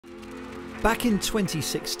Back in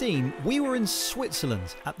 2016, we were in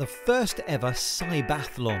Switzerland at the first ever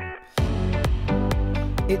Cybathlon.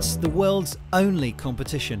 It's the world's only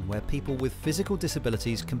competition where people with physical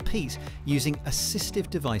disabilities compete using assistive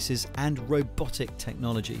devices and robotic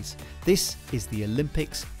technologies. This is the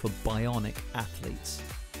Olympics for bionic athletes.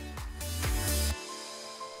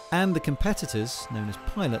 And the competitors, known as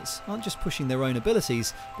pilots, aren't just pushing their own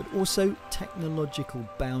abilities, but also technological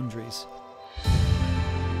boundaries.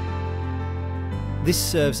 This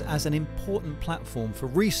serves as an important platform for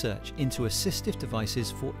research into assistive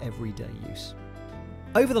devices for everyday use.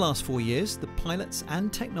 Over the last 4 years, the pilots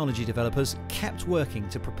and technology developers kept working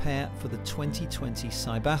to prepare for the 2020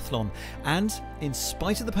 Cybathlon, and in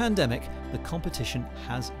spite of the pandemic, the competition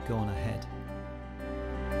has gone ahead.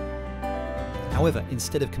 However,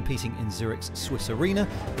 instead of competing in Zurich's Swiss arena,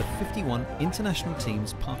 the 51 international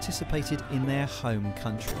teams participated in their home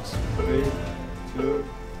countries. 3, 2,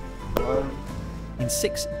 1. In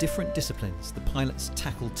 6 different disciplines, the pilots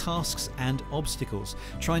tackle tasks and obstacles,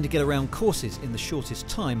 trying to get around courses in the shortest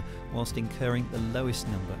time whilst incurring the lowest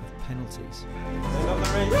number of penalties.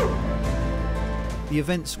 The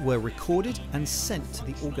events were recorded and sent to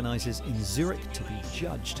the organisers in Zurich to be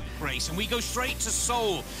judged. Race, and we go straight to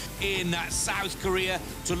Seoul in South Korea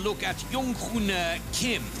to look at Young-hoon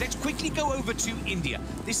Kim. Let's quickly go over to India.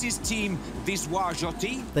 This is Team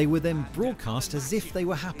Viswajoti. They were then broadcast as if they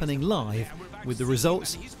were happening live, with the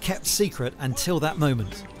results kept secret until that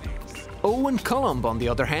moment. Owen Colomb, on the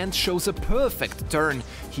other hand, shows a perfect turn.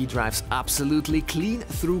 He drives absolutely clean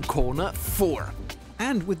through corner 4.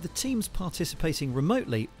 And with the teams participating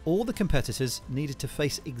remotely, all the competitors needed to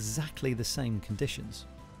face exactly the same conditions.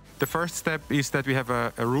 The first step is that we have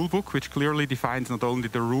a rule book which clearly defines not only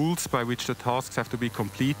the rules by which the tasks have to be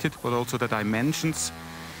completed, but also the dimensions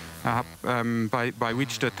by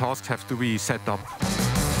which the tasks have to be set up.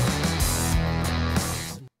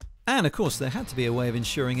 And of course, there had to be a way of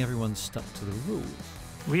ensuring everyone stuck to the rules.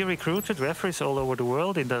 We recruited referees all over the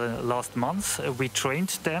world in the last months. We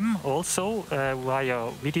trained them also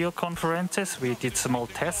via video conferences. We did small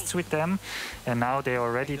tests with them, and now they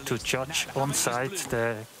are ready to judge on site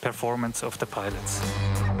the performance of the pilots.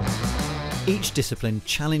 Each discipline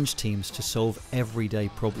challenged teams to solve everyday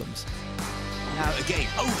problems. Now again,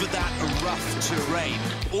 over that rough terrain,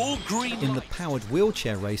 all green. In the powered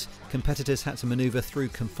wheelchair race, competitors had to manoeuvre through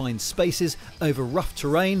confined spaces, over rough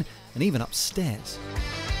terrain, and even upstairs.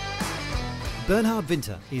 Bernhard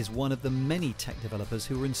Winter is one of the many tech developers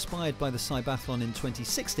who were inspired by the Cybathlon in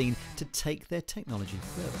 2016 to take their technology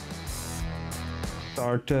further.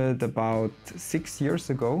 Started about 6 years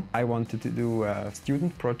ago. I wanted to do a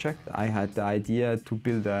student project. I had the idea to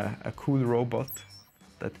build a cool robot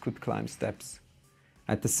that could climb steps.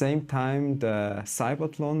 At the same time, the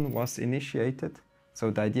Cybathlon was initiated.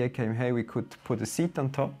 So the idea came, hey, we could put a seat on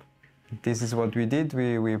top. This is what we did.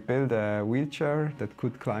 We built a wheelchair that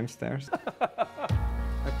could climb stairs.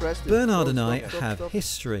 Bernhard and I have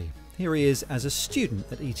history. Here he is as a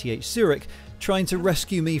student at ETH Zurich, trying to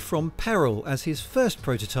rescue me from peril as his first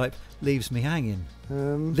prototype leaves me hanging.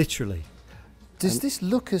 Literally. Does this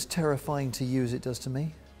look as terrifying to you as it does to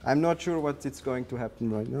me? I'm not sure what is going to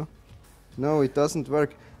happen right now. No, it doesn't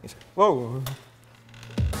work. Whoa!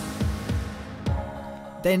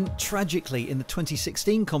 Then, tragically, in the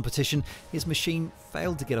 2016 competition, his machine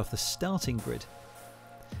failed to get off the starting grid.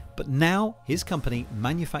 But now, his company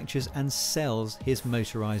manufactures and sells his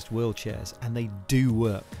motorised wheelchairs, and they do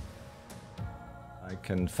work. I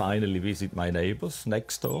can finally visit my neighbours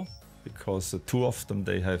next door, because 2 of them,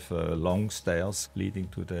 they have long stairs leading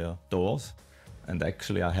to their doors. And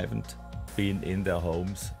actually, I haven't been in their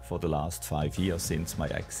homes for the last 5 years since my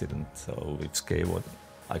accident, so it's scary what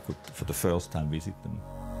I could, for the first time, visit them.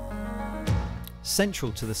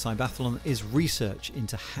 Central to the Cybathlon is research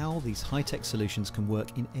into how these high-tech solutions can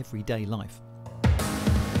work in everyday life.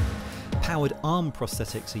 Powered arm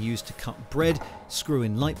prosthetics are used to cut bread, screw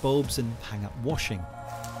in light bulbs and hang up washing.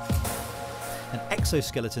 And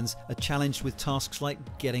exoskeletons are challenged with tasks like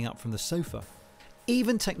getting up from the sofa.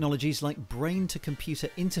 Even technologies like brain-to-computer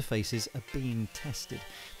interfaces are being tested.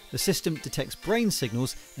 The system detects brain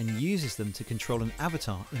signals and uses them to control an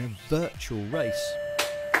avatar in a virtual race.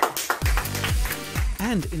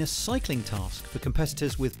 And in a cycling task for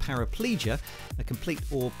competitors with paraplegia, a complete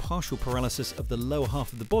or partial paralysis of the lower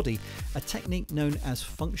half of the body, a technique known as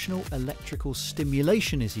functional electrical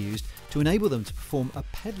stimulation is used to enable them to perform a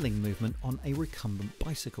pedalling movement on a recumbent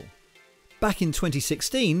bicycle. Back in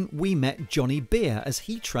 2016, we met Johnny Beer as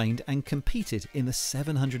he trained and competed in the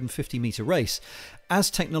 750-metre race. As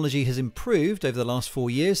technology has improved over the last 4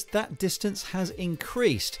 years, that distance has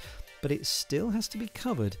increased. but it still has to be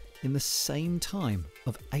covered in the same time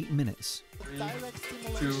of 8 minutes. 3,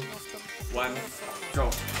 2, 1, go.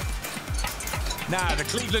 Now, the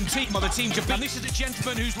Cleveland team are the team Japan. This is a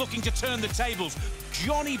gentleman who's looking to turn the tables.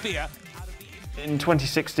 Johnny Beer. In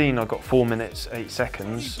 2016, I got 4 minutes, 8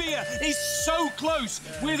 seconds. Beer is so close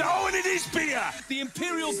with, oh, and it is Beer! The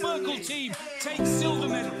Imperial Berkel team takes silver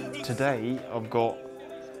medal. Today, I've got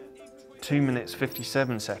 2 minutes,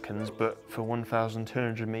 57 seconds, but for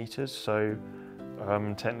 1,200 meters, so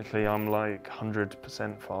technically I'm like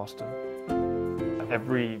 100% faster.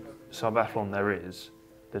 Every Cybathlon there is,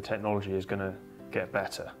 the technology is going to get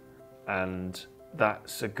better, and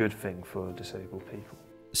that's a good thing for disabled people.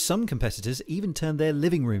 Some competitors even turned their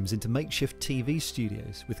living rooms into makeshift TV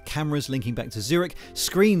studios, with cameras linking back to Zurich,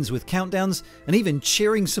 screens with countdowns, and even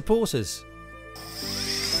cheering supporters.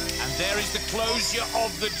 And there is the closure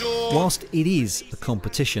of the door. Whilst it is a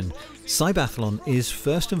competition, Cybathlon is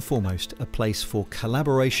first and foremost a place for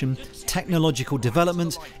collaboration, technological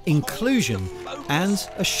development, inclusion, and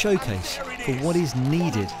a showcase for what is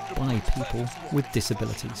needed by people with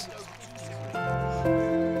disabilities.